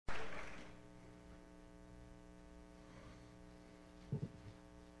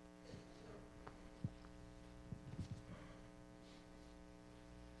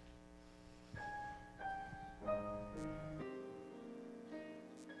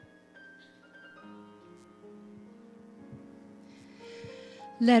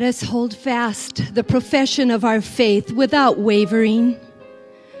Let us hold fast the profession of our faith without wavering,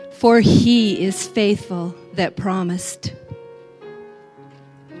 for he is faithful that promised.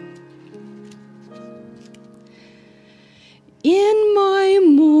 In my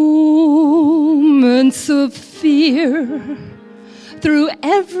moments of fear, through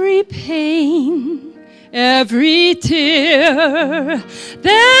every pain, every tear,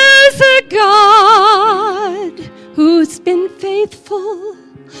 there's a God who's been faithful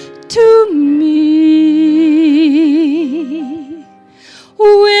to me.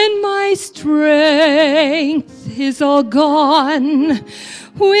 When my strength is all gone,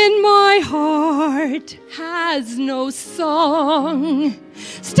 when my heart has no song,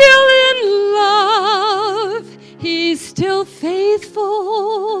 still in love, he's still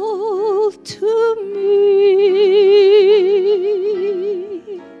faithful to me.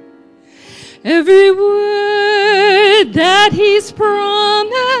 Every word that he's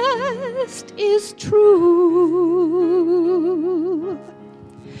promised is true.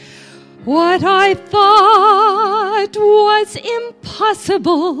 What I thought was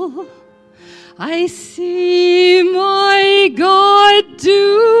impossible, I see my God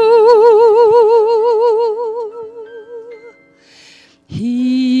do.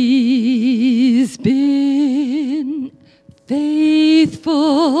 He's been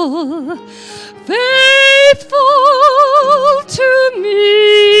faithful, faithful to me.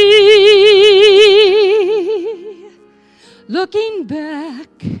 Looking back,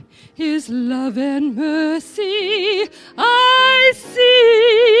 his love and mercy I see.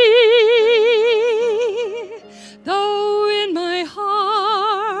 Though in my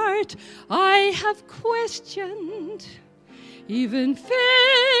heart I have questioned, even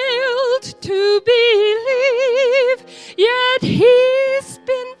failed to believe, yet he's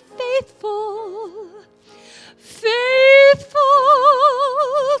been faithful, faithful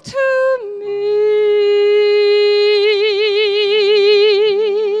to me.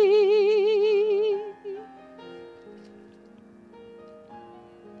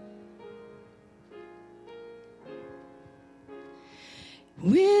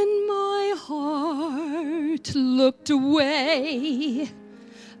 When my heart looked away,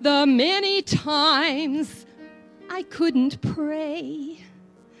 the many times I couldn't pray,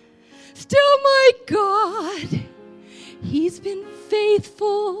 still my God, he's been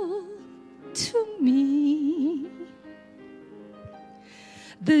faithful to me.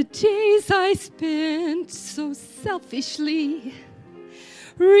 The days I spent so selfishly,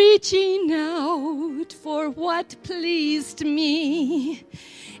 reaching out for what pleased me,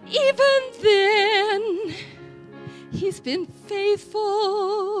 even then, he's been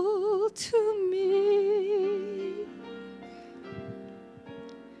faithful to me.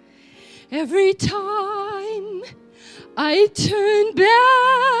 Every time I turn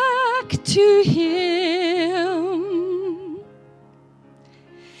back to him,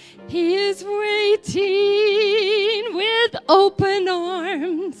 he is waiting with open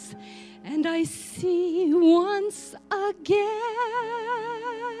arms, and I see once again.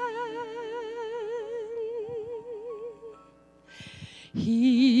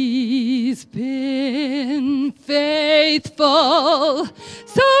 He's been faithful,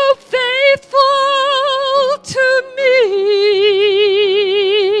 so faithful to me.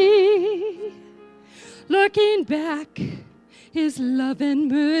 Looking back, his love and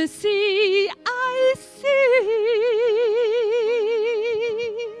mercy I see.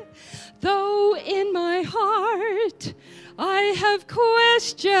 Though in my heart I have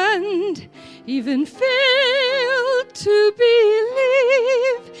questioned, even failed to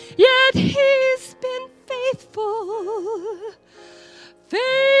believe, yet he's been faithful,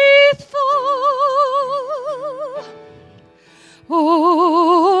 faithful. Oh,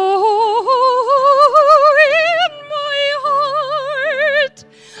 in my heart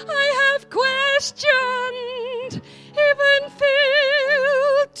I have questioned, even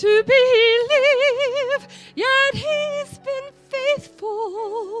failed to believe, yet he's been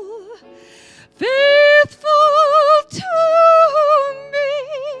faithful, faithful to me.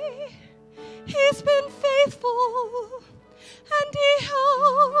 He's been faithful, and he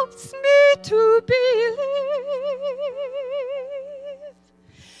helps me to believe.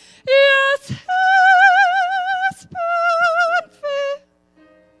 Yes, he's been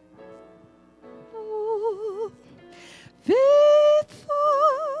faithful, faithful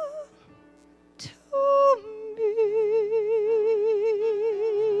to me.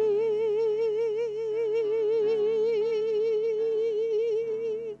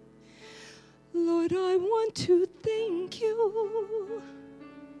 Lord, I want to thank you.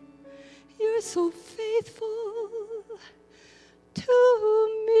 You're so faithful to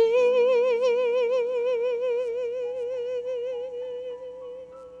me.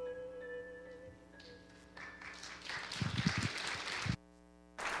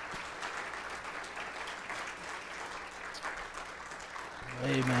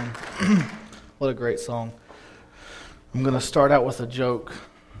 Amen. What a great song. I'm going to start out with a joke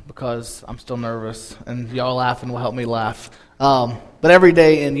because I'm still nervous, and y'all laughing will help me laugh. But every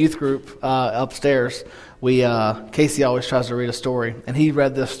day in youth group upstairs, Casey always tries to read a story, and he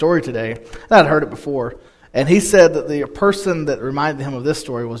read this story today, and I'd heard it before, and he said that the person that reminded him of this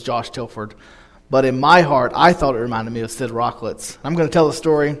story was Josh Tilford. But in my heart, I thought it reminded me of Sid Rocklitz. I'm going to tell the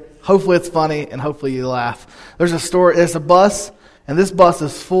story. Hopefully it's funny, and hopefully you laugh. There's a bus, and this bus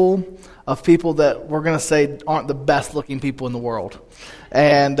is full of people that we're going to say aren't the best looking people in the world.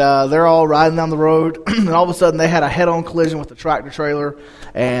 And they're all riding down the road, and all of a sudden they had a head-on collision with the tractor trailer,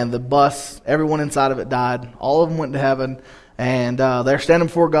 and the bus, everyone inside of it died. All of them went to heaven, and they're standing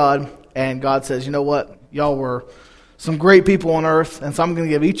before God, and God says, you know what? Y'all were some great people on earth, and so I'm going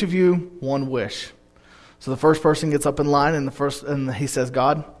to give each of you one wish. So the first person gets up in line, and he says,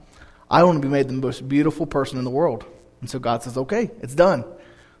 God, I want to be made the most beautiful person in the world. And so God says, okay, it's done.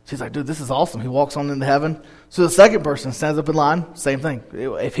 So he's like, dude, this is awesome. He walks on into heaven. So the second person stands up in line, same thing.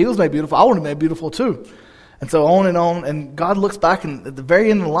 If he was made beautiful, I want to be made beautiful too. And so on, and God looks back, and at the very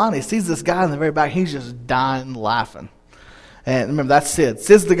end of the line, he sees this guy in the very back. He's just dying laughing. And remember, that's Sid.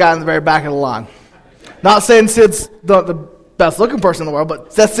 Sid's the guy in the very back of the line. Not saying Sid's the best looking person in the world,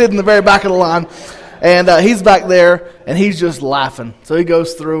 but that's Sid in the very back of the line. And he's back there, and he's just laughing. So he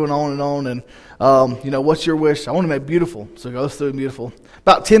goes through and on, and what's your wish? I want to make beautiful. So he goes through and beautiful.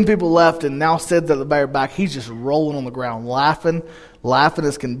 About 10 people left, and now Sid's at the very back. He's just rolling on the ground, laughing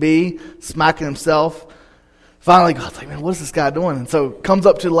as can be, smacking himself. Finally, God's like, man, what is this guy doing? And so comes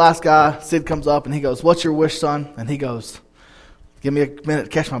up to the last guy. Sid comes up, and he goes, what's your wish, son? And he goes, give me a minute to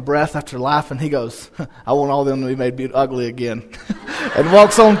catch my breath. After laughing, he goes, I want all of them to be made ugly again. And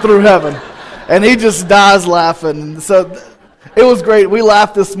walks on through heaven. And he just dies laughing. So it was great. We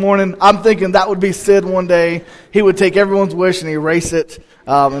laughed this morning. I'm thinking that would be Sid one day. He would take everyone's wish and erase it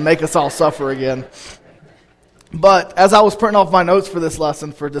and make us all suffer again. But as I was printing off my notes for this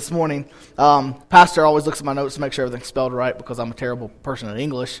lesson for this morning, Pastor always looks at my notes to make sure everything's spelled right because I'm a terrible person in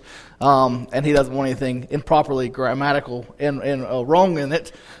English, and he doesn't want anything improperly grammatical and wrong in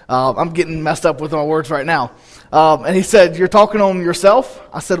it. I'm getting messed up with my words right now. And he said, you're talking on yourself?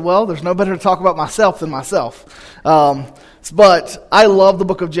 I said, well, there's no better to talk about myself than myself. But I love the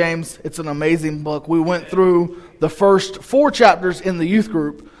book of James. It's an amazing book. We went through the first 4 chapters in the youth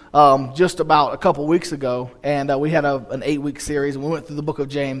group just about a couple weeks ago, and we had an 8-week series, and we went through the book of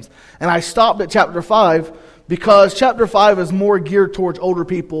James. And I stopped at chapter 5 because chapter 5 is more geared towards older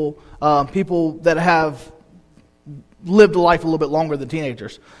people, people that have lived a life a little bit longer than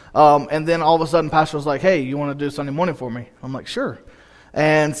teenagers. And then all of a sudden, Pastor was like, hey, you want to do Sunday morning for me? I'm like, sure.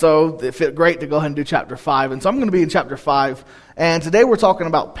 And so it fit great to go ahead and do chapter 5. And so I'm going to be in chapter 5. And today we're talking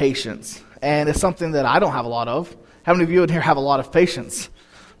about patience. And it's something that I don't have a lot of. How many of you in here have a lot of patience?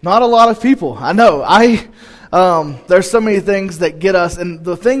 Not a lot of people. I know. There's so many things that get us. And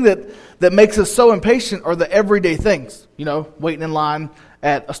the thing that makes us so impatient are the everyday things. You know, waiting in line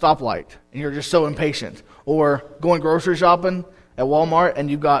at a stoplight. And you're just so impatient. Or going grocery shopping at Walmart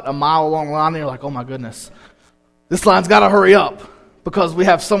and you've got a mile long line and you're like, oh my goodness, this line's got to hurry up because we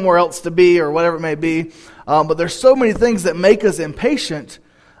have somewhere else to be or whatever it may be. But there's so many things that make us impatient.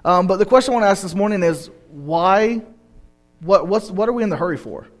 But the question I want to ask this morning is why? What are we in the hurry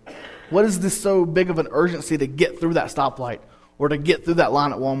for? What is this so big of an urgency to get through that stoplight or to get through that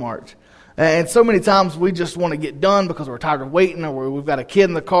line at Walmart? And so many times we just want to get done because we're tired of waiting, or we've got a kid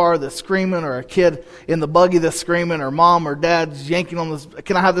in the car that's screaming, or a kid in the buggy that's screaming, or mom or dad's yanking on this,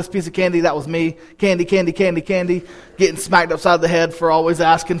 can I have this piece of candy? That was me. Candy. Getting smacked upside the head for always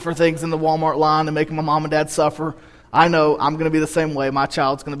asking for things in the Walmart line and making my mom and dad suffer. I know I'm going to be the same way. My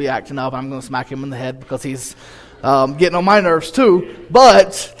child's going to be acting up. I'm going to smack him in the head because he's getting on my nerves too.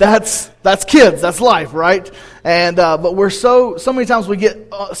 But that's kids. That's life, right? And but we're so many times we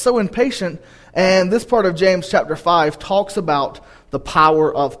get so impatient. And this part of James chapter 5 talks about the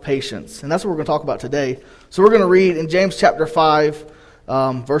power of patience, and that's what we're going to talk about today. So we're going to read in James chapter 5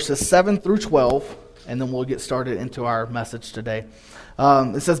 verses 7 through 12, and then we'll get started into our message today.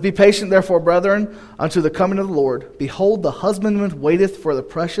 It says, be patient, therefore, brethren, unto the coming of the Lord. Behold, the husbandman waiteth for the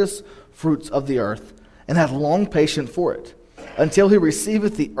precious fruits of the earth, and hath long patience for it, until he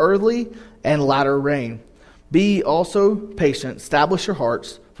receiveth the early and latter rain. Be ye also patient, establish your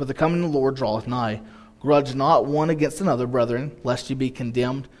hearts, for the coming of the Lord draweth nigh. Grudge not one against another, brethren, lest ye be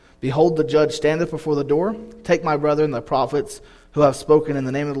condemned. Behold, the judge standeth before the door. Take my brethren, the prophets, who have spoken in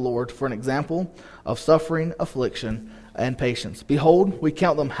the name of the Lord, for an example of suffering, affliction, and patience. Behold, we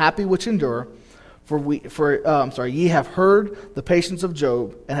count them happy which endure. Ye have heard the patience of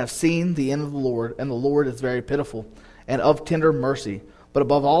Job, and have seen the end of the Lord, and the Lord is very pitiful, and of tender mercy. But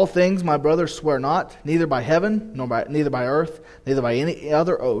above all things, my brothers, swear not, neither by heaven, neither by earth, neither by any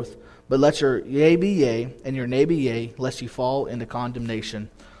other oath, but let your yea be yea, and your nay be yea, lest you fall into condemnation.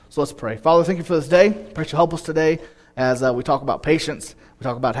 So let's pray. Father, thank you for this day. Pray you'll help us today as we talk about patience. We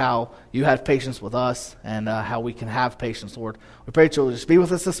talk about how you have patience with us and how we can have patience, Lord. We pray that you'll just be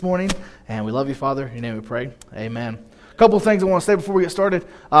with us this morning, and we love you, Father. In your name we pray. Amen. A couple of things I want to say before we get started.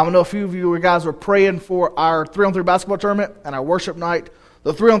 I know a few of you guys were praying for our 3-on-3 basketball tournament and our worship night.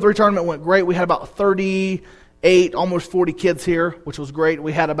 The 3-on-3 tournament went great. We had about 38, almost 40 kids here, which was great.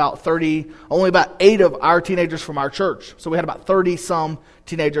 We had only about 8 of our teenagers from our church. So we had about 30-some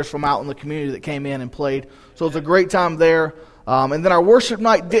teenagers from out in the community that came in and played. So it was a great time there. And then our worship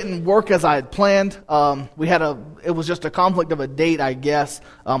night didn't work as I had planned. It was just a conflict of a date, I guess.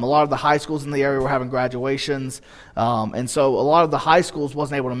 A lot of the high schools in the area were having graduations. And so a lot of the high schools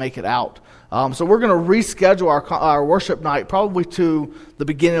wasn't able to make it out. So we're going to reschedule our worship night probably to the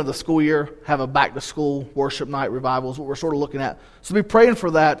beginning of the school year, have a back-to-school worship night revival is what we're sort of looking at. So be praying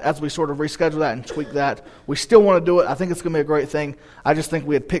for that as we sort of reschedule that and tweak that. We still want to do it. I think it's going to be a great thing. I just think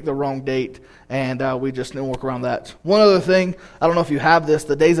we had picked the wrong date, and we just didn't work around that. One other thing, I don't know if you have this,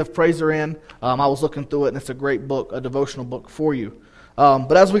 the Days of Praise are in. I was looking through it, and it's a great book, a devotional book for you.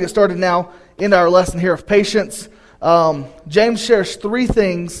 But as we get started now into our lesson here of patience, James shares 3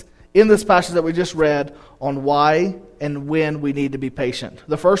 things in this passage that we just read on why and when we need to be patient.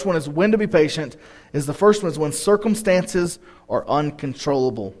 The first one is when to be patient. The first one is when circumstances are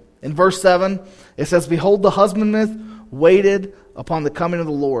uncontrollable. In verse 7, it says, Behold, the husbandman waited upon the coming of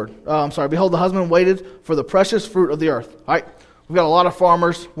the Lord. Behold, the husbandman waited for the precious fruit of the earth. All right, we've got a lot of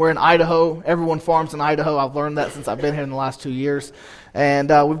farmers. We're in Idaho. Everyone farms in Idaho. I've learned that since I've been here in the last 2 years. And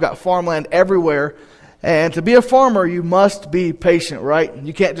we've got farmland everywhere. And to be a farmer, you must be patient, right?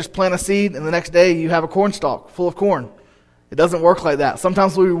 You can't just plant a seed and the next day you have a corn stalk full of corn. It doesn't work like that.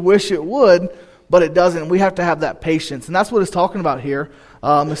 Sometimes we wish it would, but it doesn't. We have to have that patience. And that's what it's talking about here.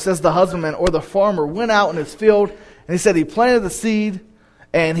 It says the husbandman or the farmer went out in his field, and he said he planted the seed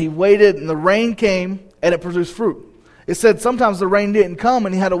and he waited, and the rain came and it produced fruit. It said sometimes the rain didn't come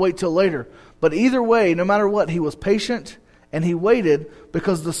and he had to wait till later. But either way, no matter what, he was patient and he waited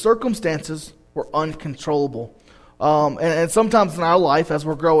because the circumstances were uncontrollable. And sometimes in our life, as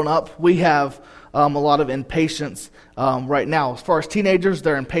we're growing up, we have a lot of impatience right now. As far as teenagers,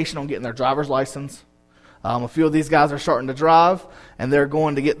 they're impatient on getting their driver's license. A few of these guys are starting to drive, and they're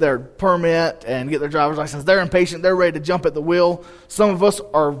going to get their permit and get their driver's license. They're impatient. They're ready to jump at the wheel. Some of us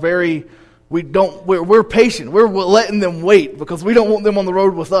are we're patient. We're letting them wait because we don't want them on the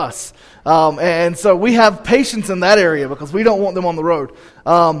road with us. And so we have patience in that area because we don't want them on the road.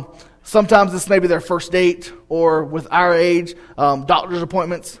 Sometimes it's maybe their first date, or with our age, doctor's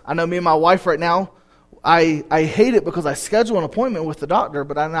appointments. I know me and my wife right now, I hate it because I schedule an appointment with the doctor,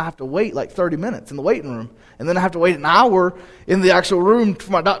 but I now have to wait like 30 minutes in the waiting room. And then I have to wait an hour in the actual room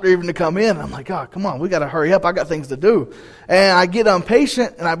for my doctor even to come in. I'm like, God, come on, we got to hurry up. I got things to do. And I get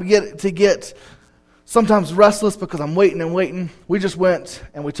impatient, and I begin to get sometimes restless because I'm waiting and waiting. We just went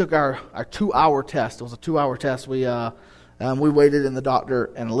and we took our 2-hour test. It was a 2-hour test. We waited in the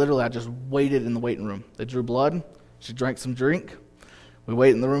doctor, and literally I just waited in the waiting room. They drew blood. She drank some drink. We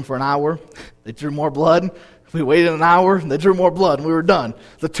waited in the room for an hour. They drew more blood. We waited an hour, and they drew more blood, and we were done.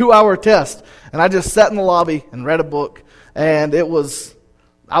 It's a 2-hour test. And I just sat in the lobby and read a book, and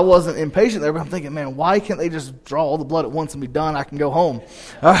I wasn't impatient there, but I'm thinking, man, why can't they just draw all the blood at once and be done? I can go home.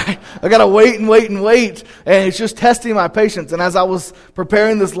 All right, I got to wait and wait and wait, and it's just testing my patience. And as I was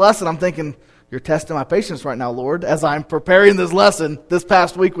preparing this lesson, I'm thinking, you're testing my patience right now, Lord. As I'm preparing this lesson, this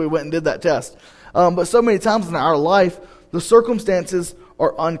past week we went and did that test. But so many times in our life, the circumstances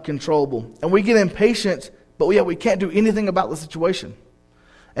are uncontrollable. And we get impatient, but yet we can't do anything about the situation.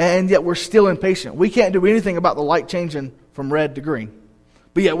 And yet we're still impatient. We can't do anything about the light changing from red to green.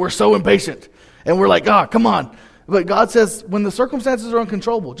 But yet we're so impatient. And we're like, God, come on. But God says when the circumstances are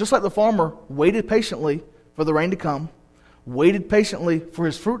uncontrollable, just like the farmer waited patiently for the rain to come, waited patiently for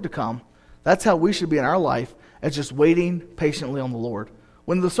his fruit to come, that's how we should be in our life, as just waiting patiently on the Lord.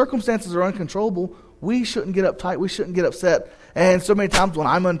 When the circumstances are uncontrollable, we shouldn't get uptight. We shouldn't get upset. And so many times when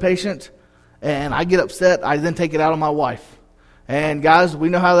I'm impatient and I get upset, I then take it out on my wife. And guys, we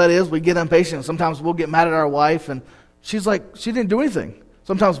know how that is. We get impatient. Sometimes we'll get mad at our wife, and she's like, she didn't do anything.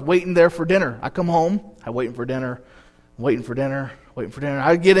 Sometimes waiting there for dinner. I come home, I'm waiting for dinner.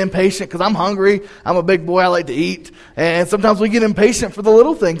 I get impatient because I'm hungry. I'm a big boy. I like to eat. And sometimes we get impatient for the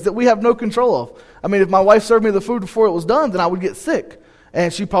little things that we have no control of. I mean, if my wife served me the food before it was done, then I would get sick.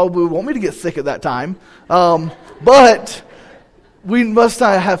 And she probably would want me to get sick at that time. But we must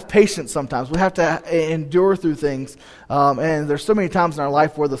have patience sometimes. We have to endure through things. And there's so many times in our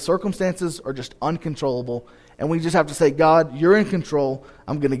life where the circumstances are just uncontrollable. And we just have to say, God, you're in control.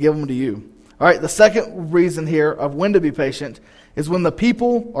 I'm going to give them to you. All right, the second reason here of when to be patient is when the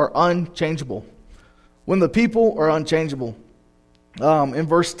people are unchangeable. When the people are unchangeable. In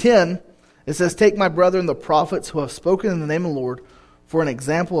verse 10, it says, take my brethren, the prophets who have spoken in the name of the Lord, for an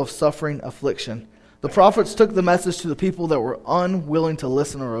example of suffering affliction. The prophets took the message to the people that were unwilling to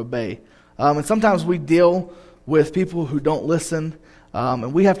listen or obey. And sometimes we deal with people who don't listen,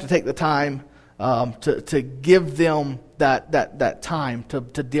 and we have to take the time to give them that time to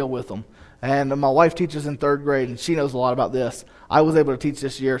deal with them. And my wife teaches in 3rd grade, and she knows a lot about this. I was able to teach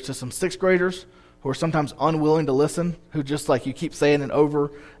this year to some 6th graders who are sometimes unwilling to listen, who just like you keep saying it over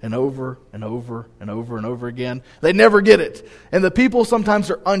and over and over and over and over again. They never get it. And the people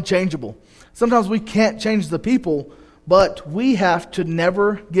sometimes are unchangeable. Sometimes we can't change the people, but we have to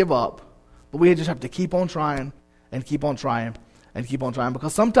never give up. But we just have to keep on trying and keep on trying and keep on trying,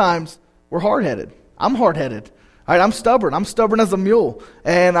 because sometimes we're hard-headed. I'm hard-headed. All right, I'm stubborn. I'm stubborn as a mule.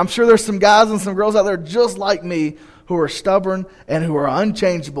 And I'm sure there's some guys and some girls out there just like me who are stubborn and who are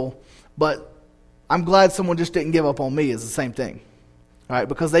unchangeable. But I'm glad someone just didn't give up on me is the same thing. All right,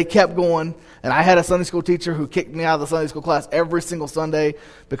 because they kept going. And I had a Sunday school teacher who kicked me out of the Sunday school class every single Sunday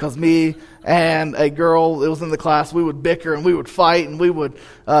because me and a girl that was in the class, we would bicker and we would fight and we would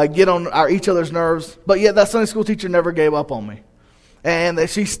get on each other's nerves. But yet that Sunday school teacher never gave up on me. And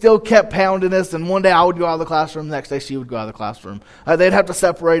she still kept pounding us, and one day I would go out of the classroom, the next day she would go out of the classroom. They'd have to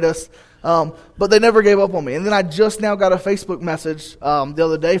separate us, but they never gave up on me. And then I just now got a Facebook message the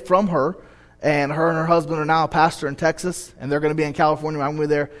other day from her, and her husband are now a pastor in Texas, and they're going to be in California when I'm going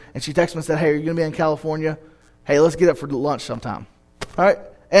to be there. And she texted me and said, hey, are you going to be in California? Hey, let's get up for lunch sometime. All right?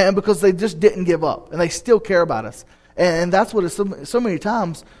 And because they just didn't give up, and they still care about us. And that's what it's so many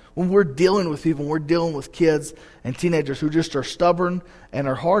times when we're dealing with people, we're dealing with kids and teenagers who just are stubborn and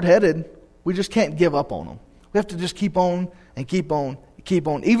are hard-headed, we just can't give up on them. We have to just keep on and keep on and keep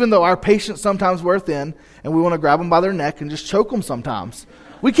on. Even though our patience sometimes wear thin and we want to grab them by their neck and just choke them sometimes.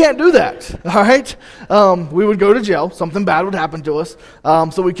 We can't do that, all right? We would go to jail. Something bad would happen to us.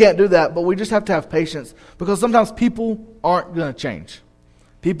 So we can't do that, but we just have to have patience because sometimes people aren't going to change.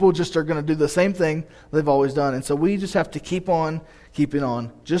 People just are going to do the same thing they've always done. And so we just have to keep on keeping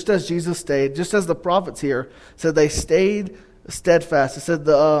on. Just as Jesus stayed, just as the prophets here said they stayed steadfast. It said,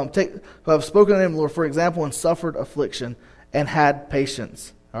 who have spoken in the name of the Lord, for example, and suffered affliction and had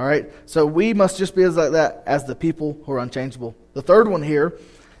patience. All right? So we must just be as like that as the people who are unchangeable. The third one here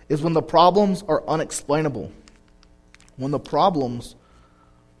is when the problems are unexplainable. When the problems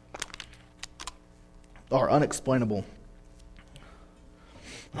are unexplainable.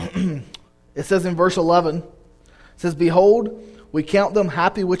 It says in verse 11, it says, behold, we count them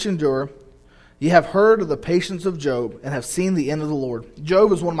happy which endure. Ye have heard of the patience of Job and have seen the end of the Lord.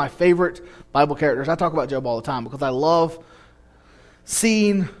 Job is one of my favorite Bible characters. I talk about Job all the time because I love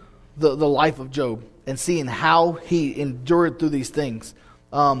seeing the life of Job and seeing how he endured through these things.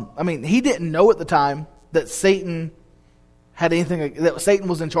 He didn't know at the time that Satan had anything, that Satan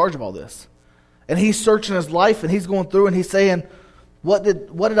was in charge of all this. And he's searching his life and he's going through and he's saying, What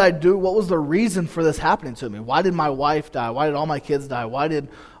did I do? What was the reason for this happening to me? Why did my wife die? Why did all my kids die? Why did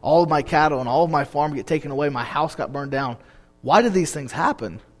all of my cattle and all of my farm get taken away? My house got burned down. Why did these things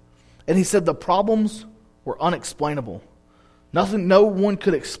happen? And he said the problems were unexplainable. No one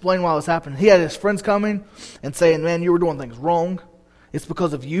could explain why this happened. He had his friends coming and saying, man, you were doing things wrong. It's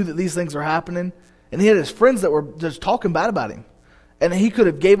because of you that these things are happening. And he had his friends that were just talking bad about him. And he could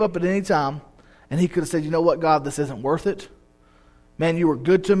have gave up at any time. And he could have said, you know what, God, this isn't worth it. Man, you were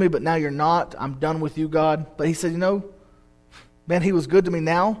good to me, but now you're not. I'm done with you, God. But he said, man, he was good to me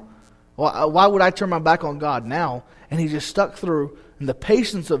now. Why would I turn my back on God now? And he just stuck through. And the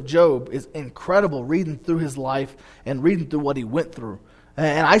patience of Job is incredible, reading through his life and reading through what he went through.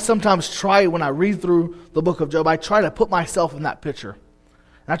 And I sometimes try, when I read through the book of Job, I try to put myself in that picture.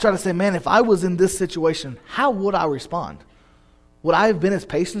 And I try to say, man, if I was in this situation, how would I respond? Would I have been as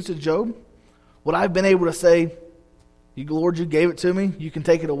patient as Job? Would I have been able to say, Lord, you gave it to me. You can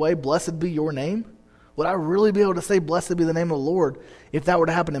take it away. Blessed be your name. Would I really be able to say, blessed be the name of the Lord, if that were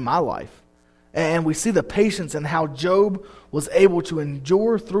to happen in my life? And we see the patience and how Job was able to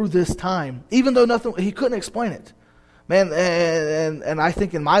endure through this time, even though he couldn't explain it. Man, and I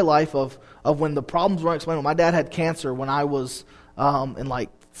think in my life of when the problems weren't explainable. My dad had cancer when I was in like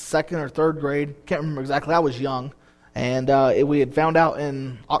 2nd or 3rd grade. Can't remember exactly. I was young. And we had found out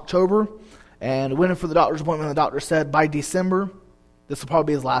in October. And went in for the doctor's appointment, and the doctor said, by December, this will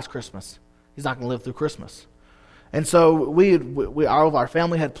probably be his last Christmas. He's not going to live through Christmas. And so our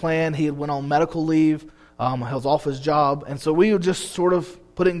family had planned. He had went on medical leave. He was off his job. And so we would just sort of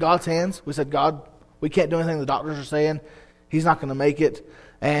put it in God's hands. We said, God, we can't do anything the doctors are saying. He's not going to make it.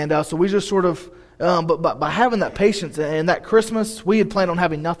 And so we just sort of, but by having that patience, and that Christmas, we had planned on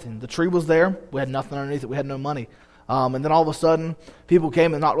having nothing. The tree was there. We had nothing underneath it. We had no money. And then all of a sudden, people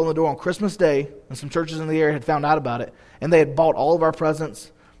came and knocked on the door on Christmas Day, and some churches in the area had found out about it. And they had bought all of our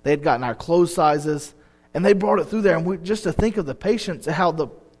presents. They had gotten our clothes sizes. And they brought it through there. And just to think of the patience and how the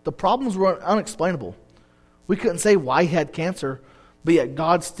problems were unexplainable. We couldn't say why he had cancer, but yet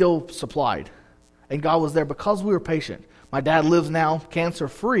God still supplied. And God was there because we were patient. My dad lives now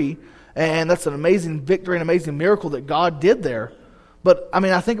cancer-free, and that's an amazing victory, an amazing miracle that God did there. But, I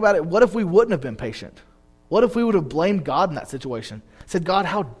mean, I think about it, what if we wouldn't have been patient? What if we would have blamed God in that situation? Said, God,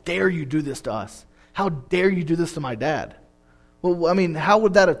 how dare you do this to us? How dare you do this to my dad? Well, I mean, how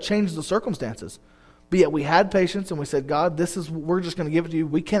would that have changed the circumstances? But yet we had patience, and we said, God, we're just going to give it to you.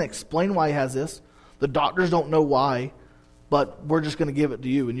 We can't explain why he has this. The doctors don't know why, but we're just going to give it to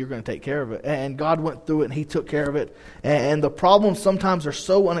you, and you're going to take care of it. And God went through it, and he took care of it. And the problems sometimes are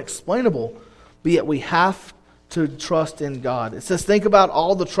so unexplainable, but yet we have to trust in God. It says, think about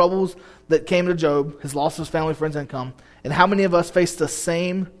all the troubles that came to Job, his loss of his family, friends, income, and how many of us face the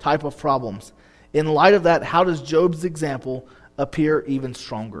same type of problems. In light of that, how does Job's example appear even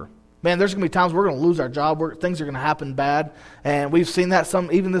stronger? Man, there's going to be times we're going to lose our job, things are going to happen bad, and we've seen that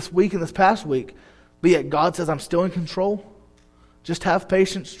some even this week and this past week. But yet God says, I'm still in control. Just have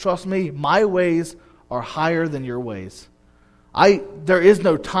patience, trust me. My ways are higher than your ways. There is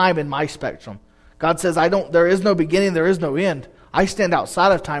no time in my spectrum. God says, there is no beginning, there is no end. I stand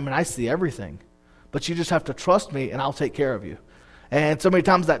outside of time and I see everything. But you just have to trust me and I'll take care of you. And so many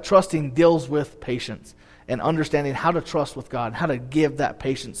times that trusting deals with patience and understanding how to trust with God, how to give that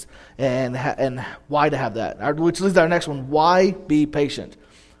patience and why to have that. Which leads to our next one. Why be patient?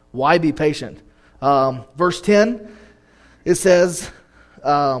 Why be patient? Verse 10, it says,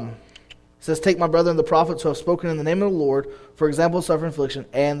 take my brethren the prophets who have spoken in the name of the Lord, for example of suffering, affliction,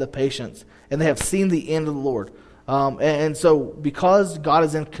 and the patience. And they have seen the end of the Lord. And so because God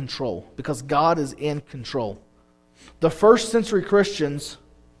is in control, the first century Christians,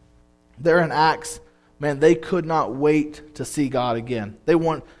 there in Acts, man, they could not wait to see God again.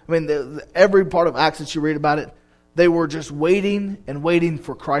 Every part of Acts that you read about it, they were just waiting and waiting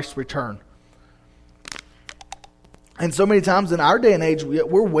for Christ's return. And so many times in our day and age,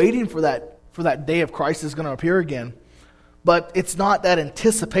 we're waiting for that day of Christ is going to appear again. But it's not that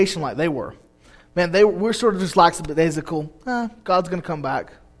anticipation like they were. Man, we're sort of just lackadaisical. God's going to come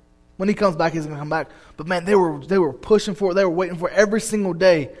back. When he comes back, he's going to come back. But man, they were pushing for it. They were waiting for it every single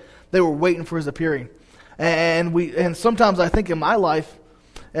day. They were waiting for his appearing. And sometimes I think in my life,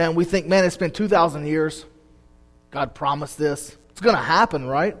 and we think, man, it's been 2,000 years. God promised this. It's going to happen,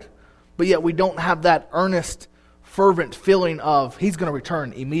 right? But yet we don't have that earnest, fervent feeling of he's going to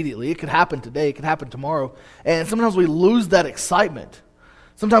return immediately. It could happen today. It could happen tomorrow. And sometimes we lose that excitement.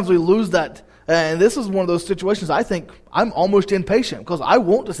 Sometimes we lose that. And this is one of those situations I think I'm almost impatient because I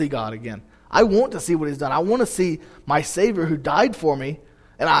want to see God again. I want to see what he's done. I want to see my Savior who died for me.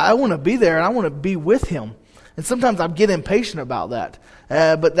 And I want to be there and I want to be with him. And sometimes I get impatient about that.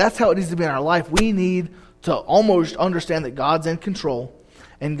 But that's how it needs to be in our life. We need to almost understand that God's in control.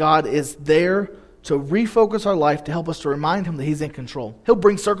 And God is there to refocus our life, to help us to remind him that he's in control. He'll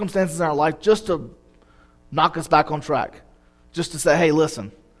bring circumstances in our life just to knock us back on track. Just to say, hey,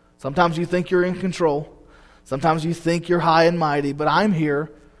 listen, sometimes you think you're in control. Sometimes you think you're high and mighty, but I'm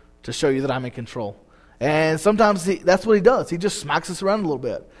here to show you that I'm in control. And sometimes that's what he does. He just smacks us around a little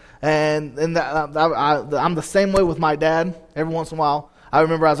bit. And I'm the same way with my dad every once in a while. I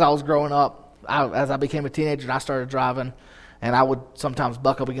remember as I was growing up, as I became a teenager and I started driving, and I would sometimes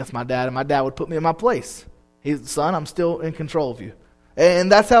buck up against my dad, and my dad would put me in my place. Son, I'm still in control of you.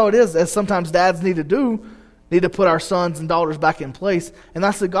 And that's how it is, as sometimes dads need to put our sons and daughters back in place. And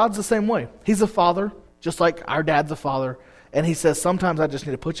that's God's the same way. He's a father, just like our dad's a father. And he says, sometimes I just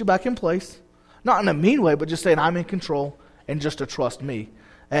need to put you back in place. Not in a mean way, but just saying I'm in control and just to trust me.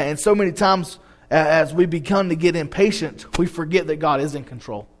 And so many times as we begin to get impatient, we forget that God is in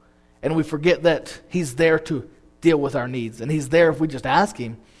control. And we forget that he's there to deal with our needs. And he's there if we just ask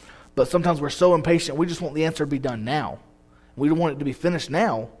him. But sometimes we're so impatient, we just want the answer to be done now. We don't want it to be finished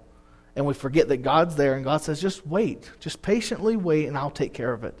now. And we forget that God's there and God says, just wait. Just patiently wait and I'll take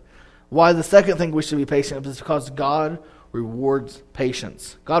care of it. Why the second thing we should be patient is because God rewards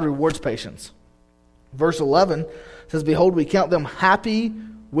patience. God rewards patience. Verse 11 says, behold, we count them happy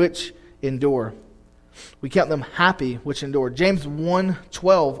which endure. We count them happy which endure. James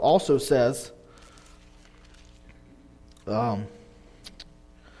 1:12 also says,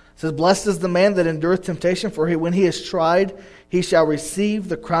 says, "Blessed is the man that endureth temptation, for when he is tried, he shall receive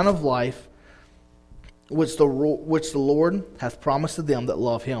the crown of life, which the Lord hath promised to them that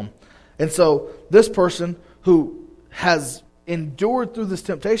love him." And so this person who has endured through this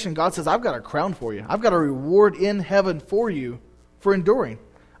temptation, God says, I've got a crown for you. I've got a reward in heaven for you for enduring.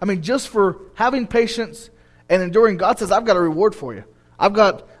 I mean, just for having patience and enduring, God says, I've got a reward for you. I've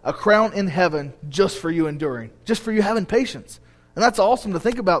got a crown in heaven just for you enduring, just for you having patience. And that's awesome to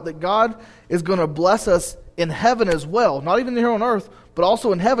think about, that God is going to bless us in heaven as well, not even here on earth, but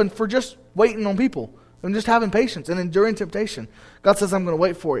also in heaven for just waiting on people and just having patience and enduring temptation. God says, I'm going to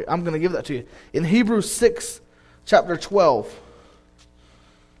wait for you. I'm going to give that to you. In Hebrews 6, chapter 12,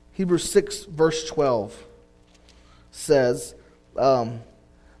 Hebrews 6, verse 12 says, that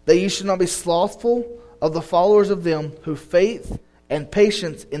ye should not be slothful of the followers of them who faith and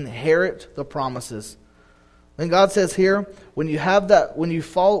patience inherit the promises. And God says here, when you have that, when you're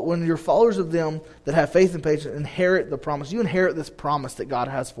followers of them that have faith and patience, inherit the promise. You inherit this promise that God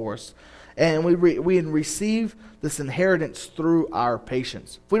has for us. And we receive this inheritance through our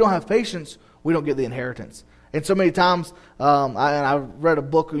patience. If we don't have patience, we don't get the inheritance. And so many times, I read a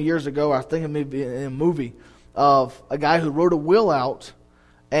book years ago, I think it may be in a movie, of a guy who wrote a will out,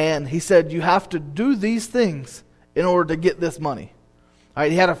 and he said, you have to do these things in order to get this money. All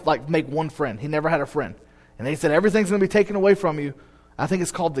right, he had to make one friend. He never had a friend. And he said, everything's going to be taken away from you. I think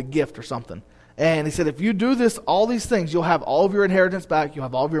it's called the gift or something. And he said, if you do all these things, you'll have all of your inheritance back, you'll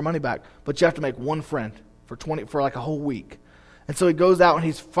have all of your money back, but you have to make one friend for like a whole week. And so he goes out and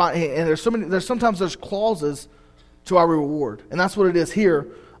and there's clauses to our reward. And that's what it is here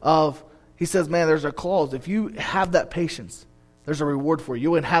he says, man, there's a clause. If you have that patience, there's a reward for you.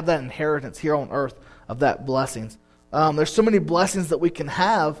 You will have that inheritance here on earth of that blessings. There's so many blessings that we can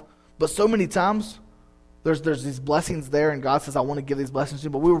have, but so many times there's these blessings there, and God says, I want to give these blessings to you,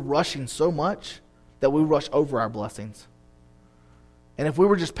 but we were rushing so much that we rush over our blessings. And if we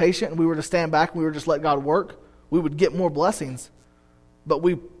were just patient and we were to stand back and we were just let God work, we would get more blessings. But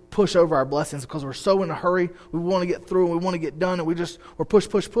we push over our blessings because we're so in a hurry. We want to get through and we want to get done, and we're push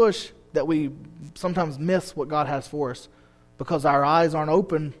that we sometimes miss what God has for us because our eyes aren't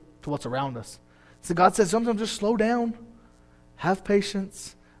open to what's around us. So God says, sometimes just slow down, have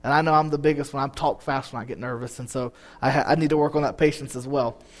patience. And I know I'm the biggest when I talk fast when I get nervous, and so I need to work on that patience as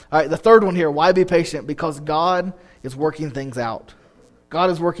well. All right, the third one here, why be patient? Because God is working things out. God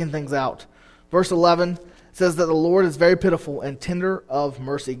is working things out. Verse 11 says that the Lord is very pitiful and tender of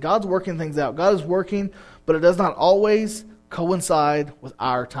mercy. God's working things out. God is working, but it does not always coincide with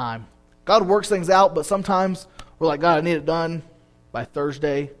our time. God works things out, but sometimes we're like, God, I need it done by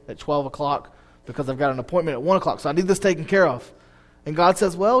Thursday at 12 o'clock because I've got an appointment at 1 o'clock, so I need this taken care of. And God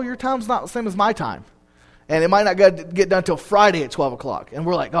says, well, your time's not the same as my time. And it might not get done until Friday at 12 o'clock. And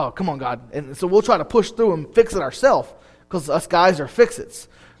we're like, oh, come on, God. And so we'll try to push through and fix it ourselves because us guys are fix-its.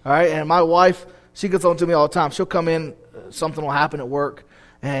 All right, and my wife, she gets on to me all the time. She'll come in, something will happen at work,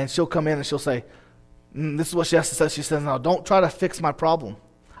 and she'll come in and she'll say, this is what she has to say. She says, no, don't try to fix my problem.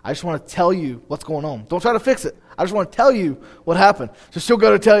 I just want to tell you what's going on. Don't try to fix it. I just want to tell you what happened. So she'll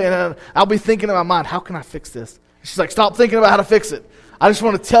go to tell you, and I'll be thinking in my mind, how can I fix this? She's like, stop thinking about how to fix it. I just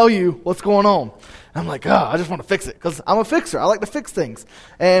want to tell you what's going on. And I'm like, I just want to fix it because I'm a fixer. I like to fix things.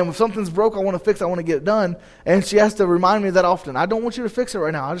 And if something's broke, I want to fix it. I want to get it done. And she has to remind me that often. I don't want you to fix it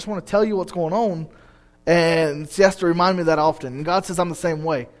right now. I just want to tell you what's going on. And she has to remind me that often. And God says I'm the same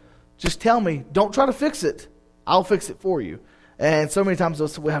way. Just tell me. Don't try to fix it. I'll fix it for you. And so many times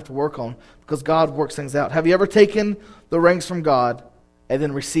that's what we have to work on because God works things out. Have you ever taken the reins from God and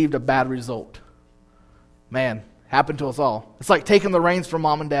then received a bad result? Man, happened to us all. It's like taking the reins from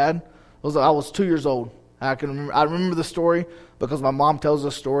mom and dad. I was 2 years old. I remember the story because my mom tells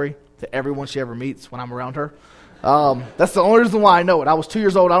this story to everyone she ever meets when I'm around her. That's the only reason why I know it. I was 2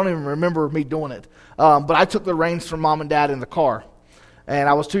 years old. I don't even remember me doing it. But I took the reins from mom and dad in the car. And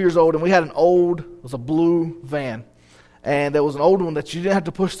I was 2 years old, and we had it was a blue van. And there was an old one that you didn't have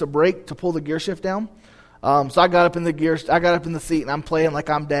to push the brake to pull the gear shift down. So I got up in the seat, and I'm playing like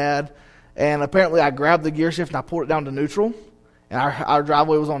I'm dad. And apparently I grabbed the gear shift and I pulled it down to neutral. And our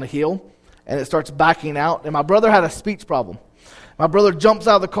driveway was on a hill. And it starts backing out. And my brother had a speech problem. My brother jumps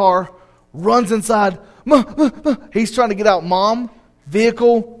out of the car, runs inside. He's trying to get out, Mom,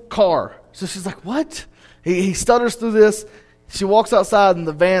 vehicle, car. So she's like, what? He stutters through this. She walks outside and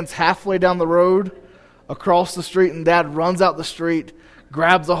the van's halfway down the road across the street. And Dad runs out the street,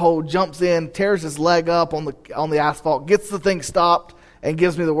 grabs a hold, jumps in, tears his leg up on the asphalt, gets the thing stopped, and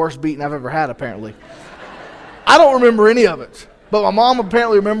gives me the worst beating I've ever had, apparently. I don't remember any of it, but my mom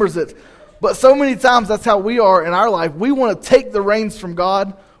apparently remembers it. But so many times that's how we are in our life. We want to take the reins from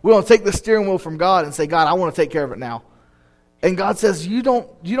God. We want to take the steering wheel from God and say, God, I want to take care of it now. And God says, you don't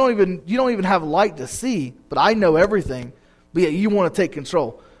even have light to see, but I know everything. But yet you want to take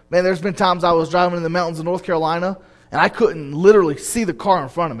control. Man, there's been times I was driving in the mountains of North Carolina, and I couldn't literally see the car in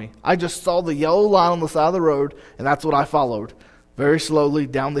front of me. I just saw the yellow line on the side of the road, and that's what I followed. Very slowly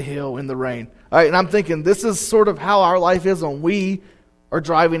down the hill in the rain. All right, and I'm thinking this is sort of how our life is when we are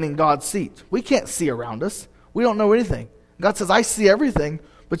driving in God's seat. We can't see around us. We don't know anything. God says, I see everything,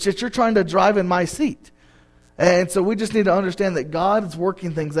 but yet you're trying to drive in my seat. And so we just need to understand that God is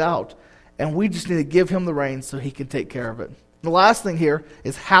working things out, and we just need to give him the reins so he can take care of it. The last thing here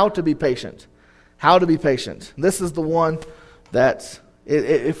is how to be patient. How to be patient. This is the one that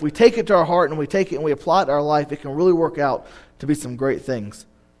if we take it to our heart and we take it and we apply it to our life, it can really work out to be some great things.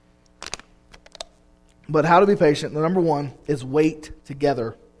 But how to be patient, the number one is wait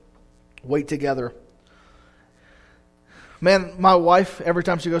together. Wait together. Man, my wife, every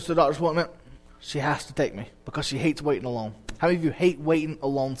time she goes to a doctor's appointment, she has to take me because she hates waiting alone. How many of you hate waiting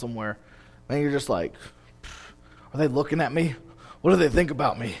alone somewhere? Man, you're just like, are they looking at me? What do they think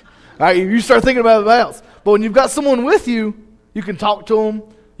about me? All right, you start thinking about everybody else. But when you've got someone with you, you can talk to them.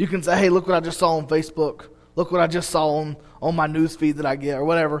 You can say, hey, look what I just saw on Facebook. Look what I just saw on my news feed that I get or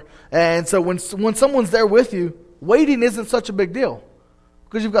whatever. And so when someone's there with you, waiting isn't such a big deal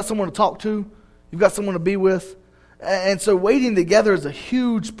because you've got someone to talk to. You've got someone to be with. And so waiting together is a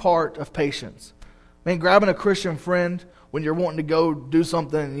huge part of patience. Man, grabbing a Christian friend when you're wanting to go do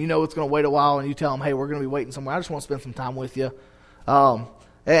something and you know it's going to wait a while and you tell them, hey, we're going to be waiting somewhere. I just want to spend some time with you.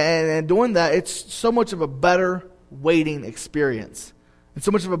 And doing that, it's so much of a better waiting experience. And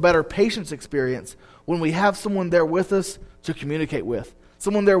so much of a better patience experience when we have someone there with us to communicate with.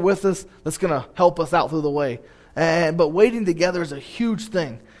 Someone there with us that's going to help us out through the way. But waiting together is a huge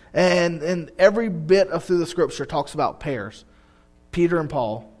thing. And every bit of through the scripture talks about pairs. Peter and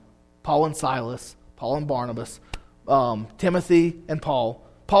Paul, Paul and Silas, Paul and Barnabas, Timothy and Paul.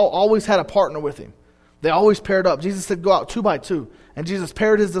 Paul always had a partner with him. They always paired up. Jesus said go out 2 by 2. And Jesus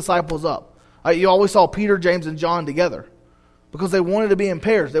paired his disciples up. You always saw Peter, James, and John together. Because they wanted to be in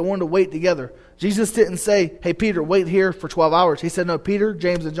pairs. They wanted to wait together. Jesus didn't say, hey, Peter, wait here for 12 hours. He said, no, Peter,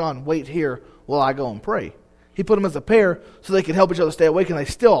 James, and John, wait here while I go and pray. He put them as a pair so they could help each other stay awake, and they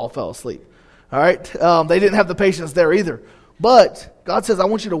still all fell asleep. All right? They didn't have the patience there either. But God says, I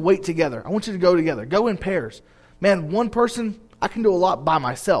want you to wait together. I want you to go together. Go in pairs. Man, one person, I can do a lot by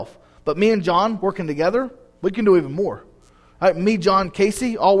myself. But me and John working together, we can do even more. All right? Me, John,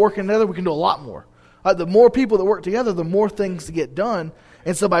 Casey, all working together, we can do a lot more. The more people that work together, the more things get done.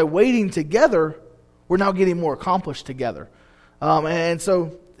 And so by waiting together, we're now getting more accomplished together. And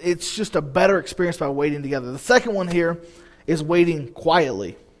so it's just a better experience by waiting together. The second one here is waiting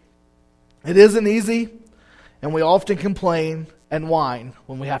quietly. It isn't easy, and we often complain and whine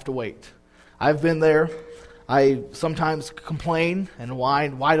when we have to wait. I've been there. I sometimes complain and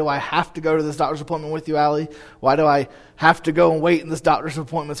whine. Why do I have to go to this doctor's appointment with you, Allie? Why do I have to go and wait in this doctor's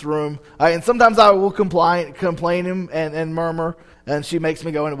appointments room? And sometimes I will complain and murmur, and she makes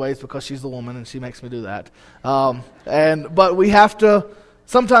me go anyways because she's the woman and she makes me do that. But we have to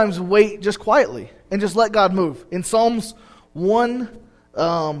sometimes wait just quietly and just let God move. In Psalms 1,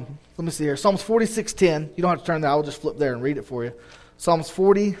 let me see here, Psalms 46:10. You don't have to turn there. I'll just flip there and read it for you. Psalms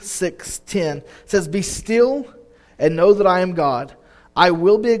 46:10 says, be still and know that I am God. I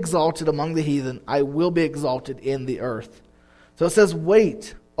will be exalted among the heathen. I will be exalted in the earth. So it says,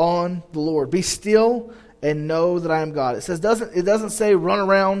 wait on the Lord. Be still and know that I am God. It doesn't say run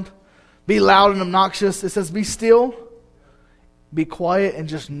around, be loud and obnoxious. It says be still, be quiet, and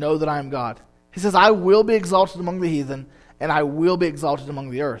just know that I am God. He says, I will be exalted among the heathen, and I will be exalted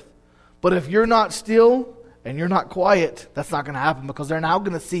among the earth. But if you're not still and you're not quiet, that's not going to happen because they're now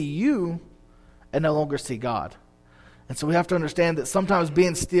going to see you and no longer see God. And so we have to understand that sometimes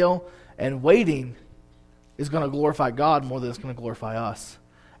being still and waiting is going to glorify God more than it's going to glorify us.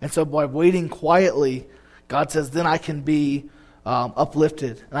 And so by waiting quietly, God says, then I can be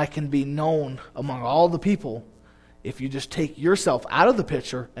uplifted and I can be known among all the people if you just take yourself out of the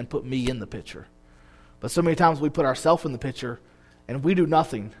picture and put me in the picture. But so many times we put ourselves in the picture and we do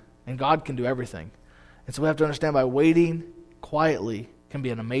nothing and God can do everything. And so we have to understand by waiting quietly can be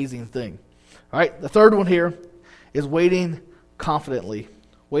an amazing thing. All right, the third one here is waiting confidently.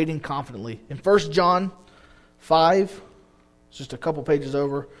 Waiting confidently. In 1 John 5, it's just a couple pages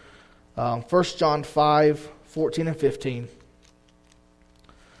over, 1 John 5, 14 and 15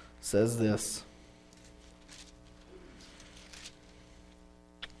 says this.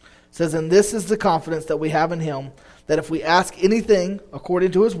 It says, and this is the confidence that we have in him, that if we ask anything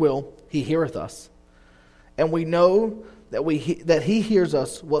according to his will, he heareth us. And we know that he hears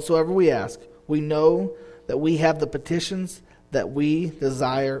us whatsoever we ask. We know that we have the petitions that we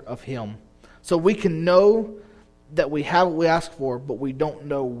desire of him. So we can know that we have what we ask for, but we don't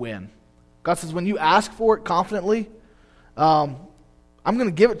know when. God says, when you ask for it confidently, I'm going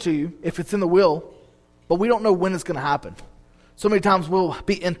to give it to you if it's in the will, but we don't know when it's going to happen. So many times we'll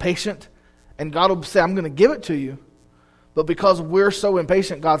be impatient, and God will say, I'm going to give it to you, but because we're so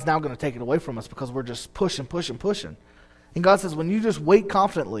impatient, God's now going to take it away from us because we're just pushing. And God says, when you just wait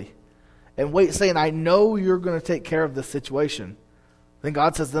confidently and wait saying, I know you're going to take care of this situation, then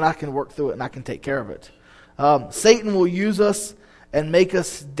God says, then I can work through it and I can take care of it. Satan will use us and make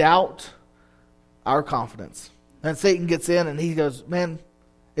us doubt our confidence. And Satan gets in and he goes, man,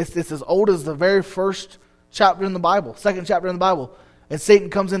 it's as old as the very first chapter in the Bible, second chapter in the Bible. And Satan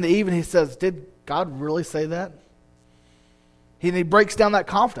comes into Eve and he says, did God really say that? He breaks down that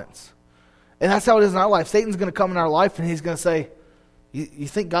confidence. And that's how it is in our life. Satan's going to come in our life and he's going to say, you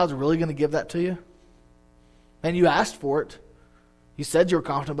think God's really going to give that to you? And you asked for it. You said you were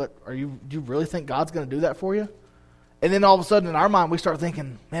confident, but do you really think God's going to do that for you? And then all of a sudden in our mind we start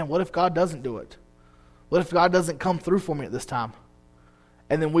thinking, man, what if God doesn't do it? What if God doesn't come through for me at this time?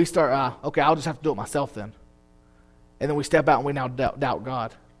 And then we start, okay, I'll just have to do it myself then. And then we step out and we now doubt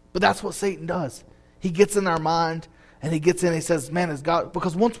God. But that's what Satan does. He gets in our mind and he gets in and he says, man, is God,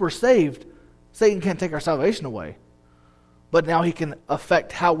 because once we're saved, Satan can't take our salvation away. But now he can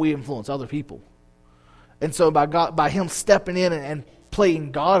affect how we influence other people. And so by him stepping in and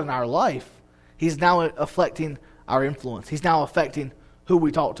playing God in our life, he's now affecting our influence. He's now affecting who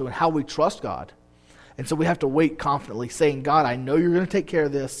we talk to and how we trust God. And so we have to wait confidently, saying, God, I know you're going to take care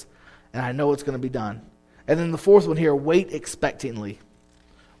of this, and I know it's going to be done. And then the fourth one here, wait expectantly.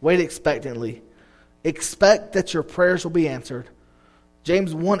 Wait expectantly. Expect that your prayers will be answered.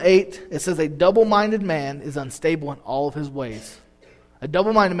 James 1:8, it says, a double-minded man is unstable in all of his ways. A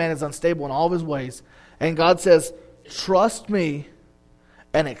double-minded man is unstable in all of his ways. And God says, trust me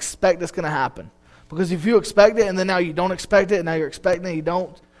and expect it's going to happen. Because if you expect it and then now you don't expect it, and now you're expecting it, you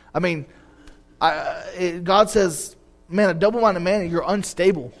don't. I mean, God says, man, a double-minded man, you're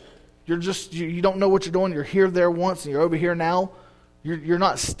unstable. You don't know what you're doing. You're here, there once, and you're over here now. You're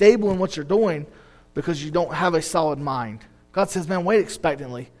not stable in what you're doing because you don't have a solid mind. God says, man, wait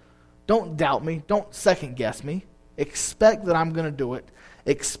expectantly. Don't doubt me. Don't second guess me. Expect that I'm going to do it.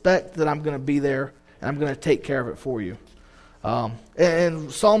 Expect that I'm going to be there and I'm going to take care of it for you.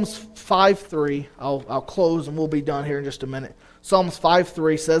 And Psalms 5:3, I'll close and we'll be done here in just a minute. Psalms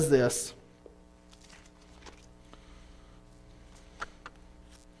 5:3 says this.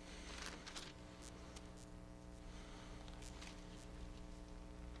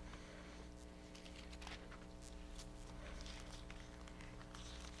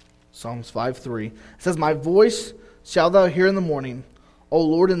 Psalms 5:3. It says, my voice shalt thou hear in the morning. O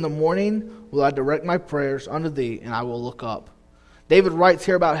Lord, in the morning will I direct my prayers unto thee, and I will look up. David writes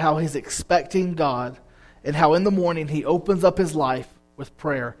here about how he's expecting God, and how in the morning he opens up his life with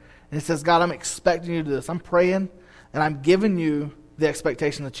prayer. And he says, God, I'm expecting you to do this. I'm praying, and I'm giving you the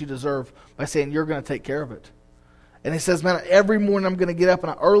expectation that you deserve by saying you're going to take care of it. And he says, man, every morning I'm going to get up,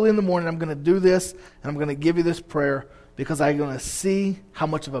 and early in the morning I'm going to do this, and I'm going to give you this prayer, because I'm going to see how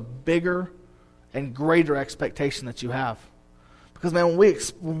much of a bigger and greater expectation that you have. Because, man,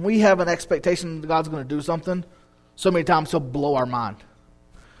 when we have an expectation that God's going to do something, so many times he'll blow our mind.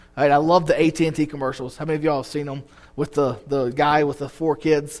 All right, I love the AT&T commercials. How many of y'all have seen them with the guy with the 4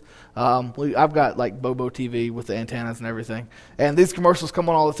 kids? I've got like Bobo TV with the antennas and everything. And these commercials come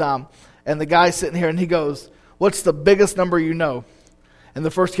on all the time. And the guy's sitting here and he goes, what's the biggest number you know? And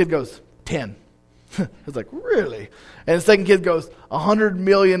the first kid goes, 10. It's like, really? And the second kid goes, 100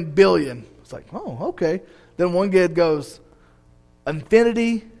 million billion. It's like, oh, okay. Then one kid goes,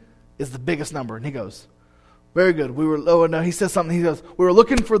 infinity is the biggest number. And he goes, very good. He says something. He goes, we were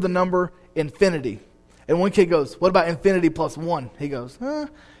looking for the number infinity. And one kid goes, what about infinity plus 1? He goes, huh?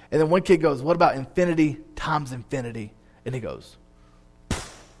 And then one kid goes, what about infinity times infinity? And he goes,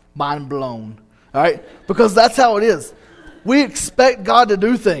 mind blown. All right? Because that's how it is. We expect God to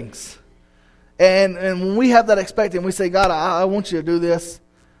do things. And when we have that expecting, we say, God, I want you to do this.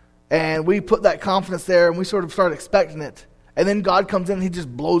 And we put that confidence there and we sort of start expecting it. And then God comes in and he just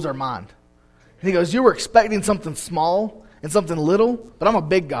blows our mind. And he goes, you were expecting something small and something little, but I'm a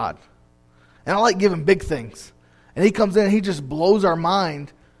big God. And I like giving big things. And he comes in and he just blows our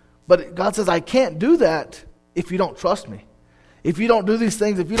mind. But God says, I can't do that if you don't trust me. If you don't do these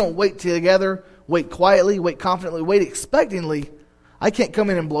things, if you don't wait together, wait quietly, wait confidently, wait expectingly, I can't come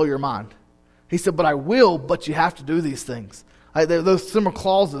in and blow your mind. He said, but I will, but you have to do these things. Those similar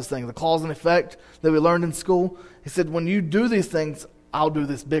clauses things, the cause and effect that we learned in school. He said, when you do these things, I'll do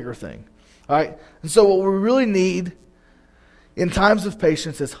this bigger thing. All right? And so what we really need in times of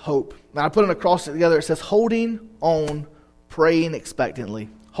patience is hope. Now I put an acrostic together. It says, holding on, praying expectantly.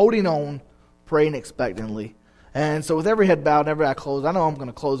 Holding on, praying expectantly. And so with every head bowed and every eye closed, I know I'm going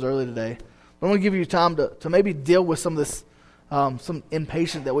to close early today. But I'm going to give you time to maybe deal with some of this, some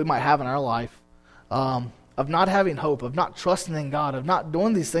impatience that we might have in our life. Of not having hope, of not trusting in God, of not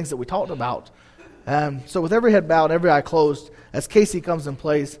doing these things that we talked about. So with every head bowed and every eye closed, as Casey comes and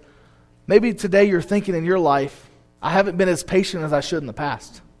plays, maybe today you're thinking in your life, I haven't been as patient as I should in the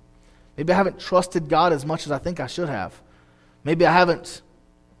past. Maybe I haven't trusted God as much as I think I should have. Maybe I haven't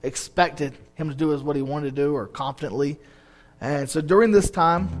expected Him to do as what He wanted to do or confidently. And so during this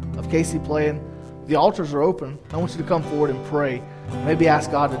time of Casey playing, the altars are open. I want you to come forward and pray. Maybe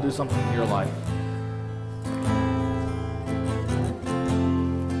ask God to do something in your life.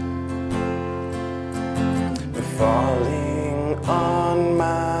 Falling on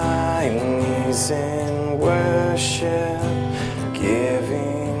my knees in worship,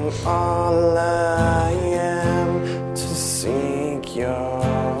 giving all I